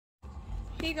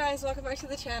Hey guys, welcome back to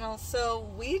the channel. So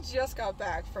we just got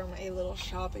back from a little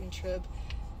shopping trip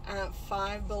at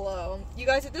Five Below. You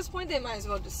guys, at this point they might as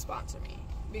well just sponsor me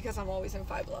because I'm always in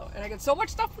Five Below and I get so much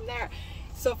stuff from there.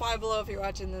 So Five Below, if you're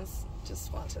watching this, just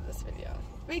sponsor this video.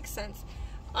 Makes sense.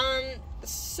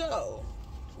 So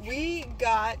we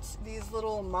got these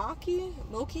little milky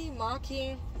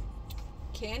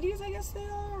candies, I guess they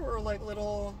are, or like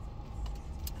little,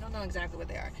 I don't know exactly what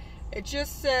they are. It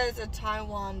just says a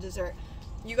Taiwan dessert.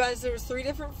 You guys, there was 3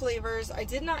 different flavors. I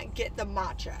did not get the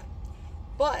matcha,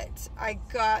 but I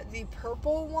got the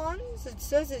purple ones. It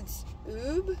says it's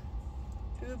ube,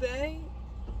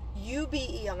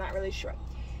 U-B-E, I'm not really sure.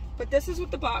 But this is what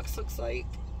the box looks like.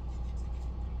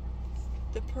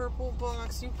 The purple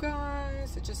box, you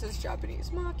guys. It just says Japanese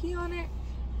maki on it.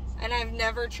 And I've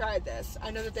never tried this.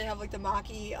 I know that they have like the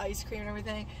maki ice cream and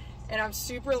everything. And I'm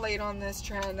super late on this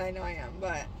trend. I know I am,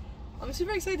 but I'm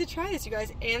super excited to try this, you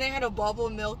guys. And they had a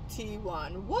bubble milk tea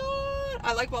one. What?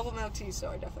 I like bubble milk tea, so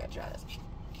I definitely gotta try this.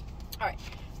 Alright,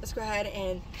 let's go ahead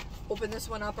and open this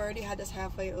one up. I already had this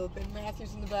halfway open.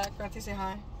 Matthew's in the back. Matthew, say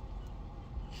hi.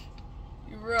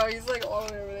 Bro, he's like all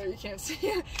the way over there. You can't see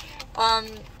it.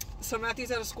 So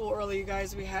Matthew's out of school early, you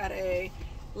guys. We had a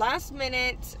last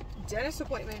minute dentist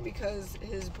appointment because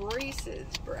his braces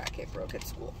bracket broke at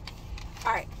school.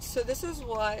 Alright, so this is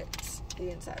what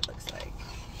the inside looks like.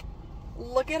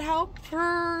 Look at how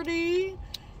pretty.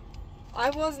 I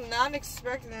was not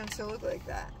expecting them to look like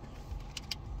that.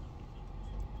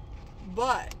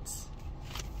 But,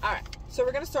 alright, so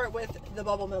we're going to start with the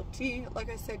bubble milk tea. Like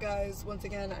I said, guys, once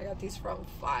again, I got these from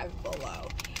Five Below.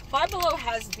 Five Below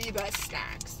has the best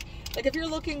snacks. Like, if you're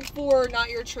looking for not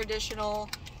your traditional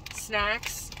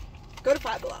snacks, go to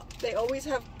Five Below. They always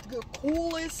have the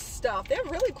coolest stuff. They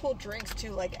have really cool drinks,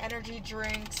 too, like energy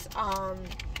drinks,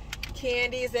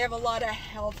 candies. They have a lot of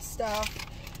health stuff.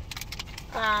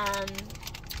 And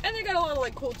they got a lot of,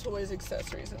 like, cool toys,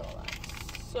 accessories, and all that.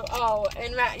 So, oh,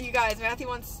 and you guys, Matthew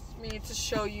wants me to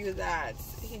show you that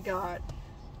he got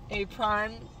a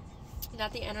Prime,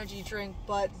 not the energy drink,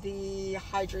 but the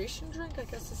hydration drink. I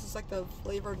guess this is like the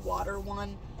flavored water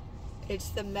one. It's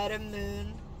the Meta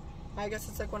Moon. I guess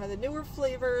it's like one of the newer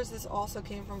flavors. This also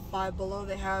came from Five Below.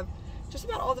 They have just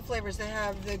about all the flavors. They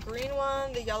have the green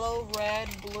one, the yellow, red,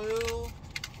 blue,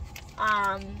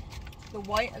 the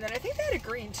white, and then I think they had a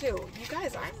green too. You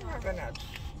guys, I'm having a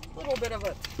little bit of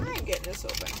a time getting this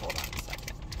open. Hold on a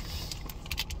second.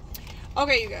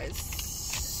 Okay, you guys.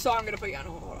 So I'm gonna put you on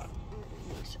hold. Hold on.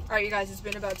 Alright, you guys, it's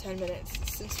been about 10 minutes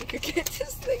since we could get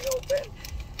this thing open.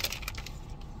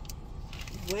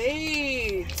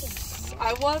 Wait.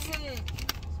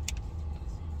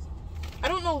 I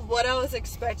don't know what I was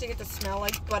expecting it to smell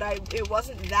like, but it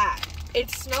wasn't that. It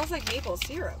smells like maple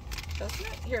syrup, doesn't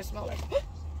it? Here, smell it.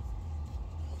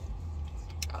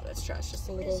 Oh, that's trash. Just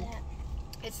a little. What is that?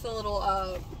 It's the little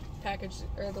package,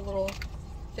 or the little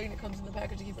thing that comes in the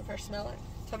package to keep it fresh. Smell it.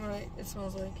 Tell me what it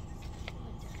smells like.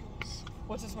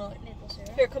 What's it smell like? Maple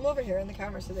syrup. Here, come over here in the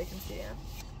camera so they can see you.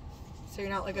 So you're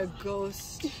not like a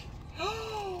ghost.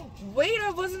 Wait,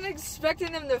 I wasn't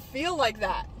expecting them to feel like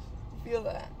that. Feel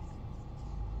that.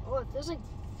 Oh, it feels like,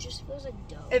 just feels like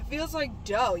dough. It feels like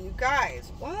dough, you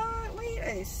guys. What? Wait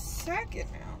a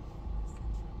second now.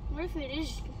 What if it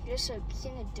is just a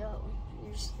thing of dough?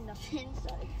 There's nothing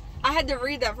inside. I had to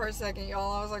read that for a second,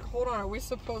 y'all. I was like, hold on, are we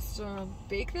supposed to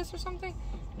bake this or something?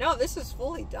 No, this is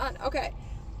fully done. Okay.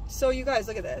 So you guys,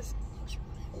 look at this.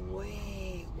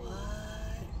 Wait, what?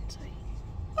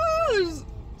 Oh, there's...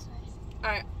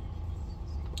 Alright.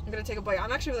 I'm gonna take a bite.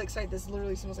 I'm actually really excited. This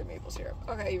literally smells like maple syrup.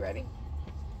 Okay, you ready?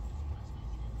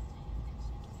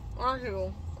 Huh?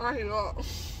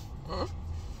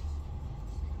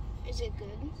 Is it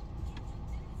good?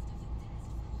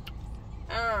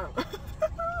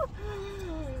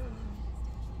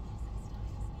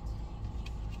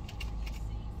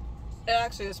 It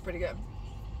actually is pretty good.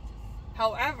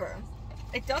 However,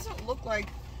 it doesn't look like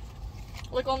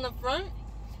on the front,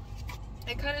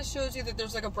 it kind of shows you that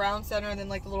there's like a brown center and then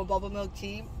like the little bubble milk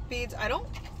tea beads. I don't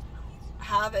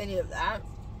have any of that.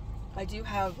 I do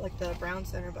have like the brown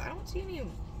center, but I don't see any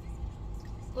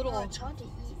little it's hard to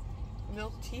eat.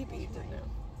 Milk tea beads in there.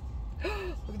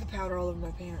 Look at the powder all over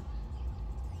my pants.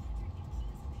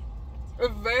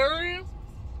 It's very...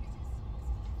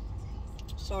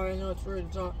 Sorry, I know it's rude.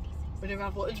 It's not really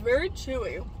mouthful. It's very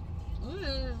chewy.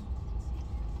 Mm.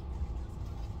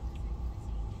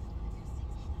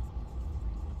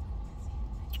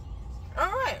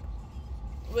 Alright.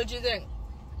 What'd you think?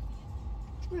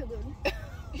 It's pretty good.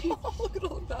 Look at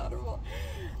all the powder.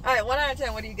 Alright, 1 out of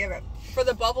 10, what do you give it? For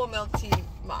the bubble milk tea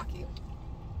maki.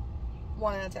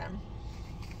 1 out of 10.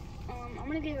 I'm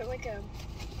gonna give it like a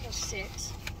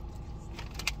 6.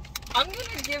 I'm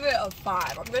gonna give it a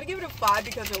 5. I'm gonna give it a 5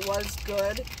 because it was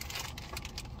good.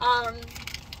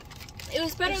 It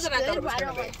was better than I thought it was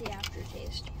gonna be. I don't like the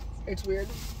aftertaste. It's weird.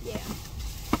 Yeah.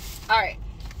 All right,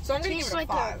 so I'm gonna give it a like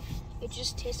 5. It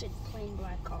just tastes like plain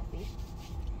black coffee.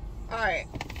 All right,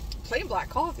 plain black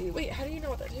coffee. Wait, how do you know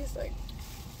what that tastes like?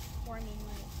 Or I mean,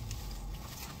 like,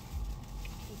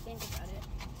 if you think about it.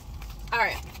 All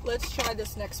right, let's try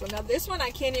this next one. Now, this one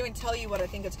I can't even tell you what I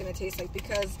think it's gonna taste like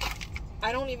because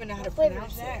I don't even know how to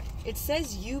pronounce it. It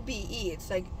says UBE. It's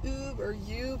like oob or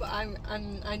yub.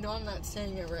 I know I'm not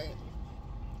saying it right,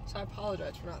 so I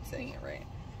apologize for not saying it right.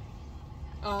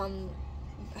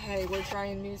 Hey, we're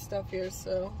trying new stuff here,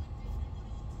 so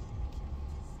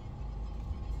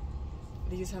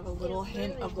these have a little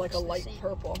hint of like a light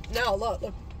purple. No,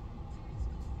 look.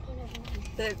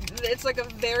 It's like a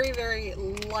very, very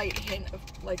light hint of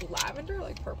like lavender,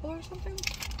 like purple or something.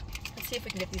 Let's see if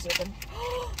we can get these open.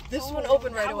 This one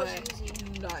opened right away.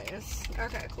 Nice.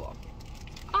 Okay, cool.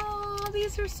 Oh,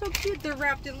 these are so cute. They're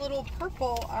wrapped in little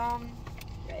purple.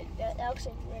 Red. That looks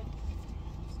like red.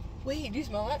 Wait, do you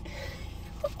smell it?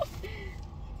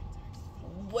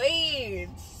 Wait,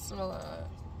 smell it.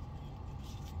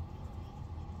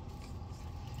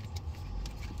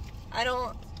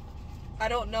 I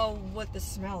don't know what the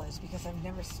smell is because I've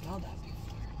never smelled that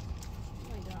before. Oh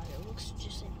my god, it looks like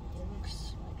just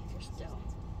dough.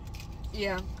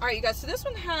 Yeah. All right, you guys. So this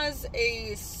one has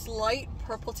a slight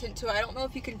purple tint to it. I don't know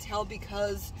if you can tell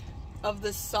because of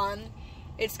the sun.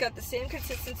 It's got the same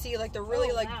consistency, like the really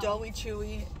doughy,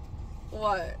 chewy.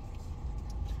 What?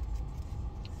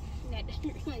 That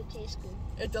doesn't really taste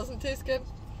good. It doesn't taste good?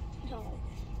 No. All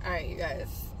right, you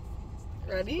guys.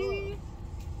 Ready?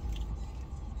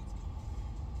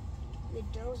 The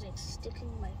dough's like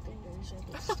sticking to my fingers,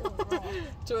 like it's still raw.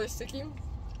 Do I stick you?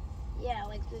 Yeah,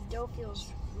 like the dough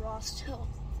feels raw still.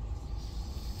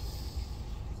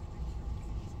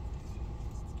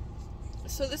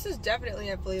 So this is definitely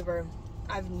a flavor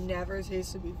I've never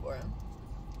tasted before.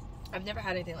 I've never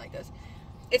had anything like this.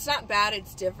 It's not bad,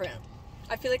 it's different.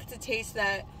 I feel like it's a taste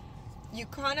that you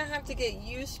kind of have to get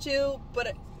used to,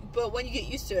 but when you get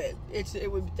used to it, it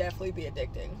would definitely be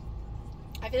addicting.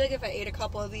 I feel like if I ate a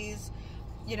couple of these,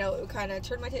 you know, it would kind of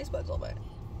turn my taste buds a little bit.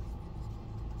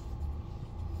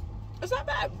 It's not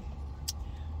bad.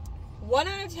 1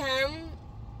 out of 10,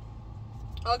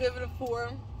 I'll give it a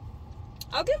 4.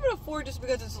 I'll give it a 4 just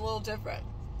because it's a little different.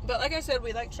 But like I said,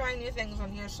 we like trying new things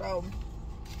on here, so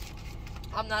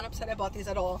I'm not upset I bought these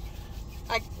at all.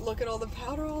 Look at all the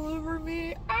powder all over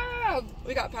me. Ah!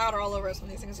 We got powder all over us on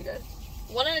these things, you guys.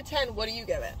 1 out of 10, what do you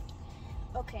give it?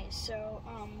 Okay, so,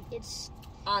 it's...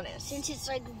 Honest. Since it's,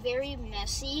 like, very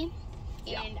messy,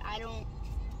 and I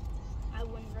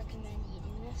wouldn't recommend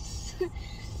eating this,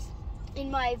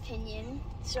 in my opinion.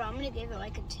 So I'm gonna give it,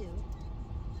 like, a 2.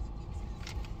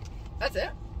 That's it?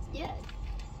 Yeah.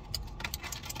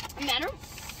 Matter?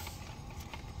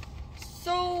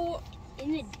 So...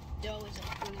 In the dough is,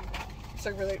 like, really raw. It's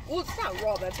like really... Well, it's not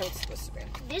raw, that's how it's supposed to be.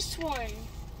 This one...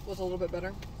 Was a little bit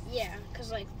better? Yeah,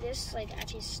 because, like, this, like,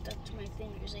 actually stuck to my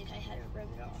fingers. Like, I had to rub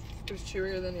it off. It was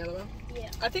chewier than the other one?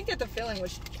 Yeah. I think that the filling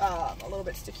was a little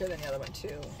bit stickier than the other one,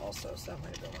 too, also, so that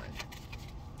might have been mine.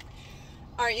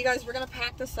 Alright, you guys, we're going to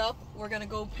pack this up. We're going to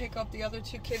go pick up the other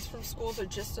 2 kids from school. They're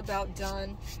just about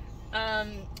done.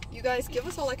 You guys, give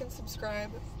us a like and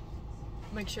subscribe.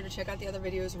 Make sure to check out the other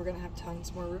videos. We're going to have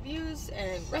tons more reviews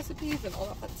and recipes and all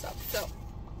that fun stuff. So,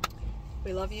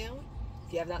 we love you.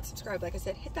 If you have not subscribed, like I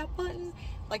said, hit that button,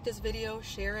 like this video,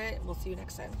 share it, and we'll see you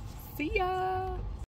next time. See ya!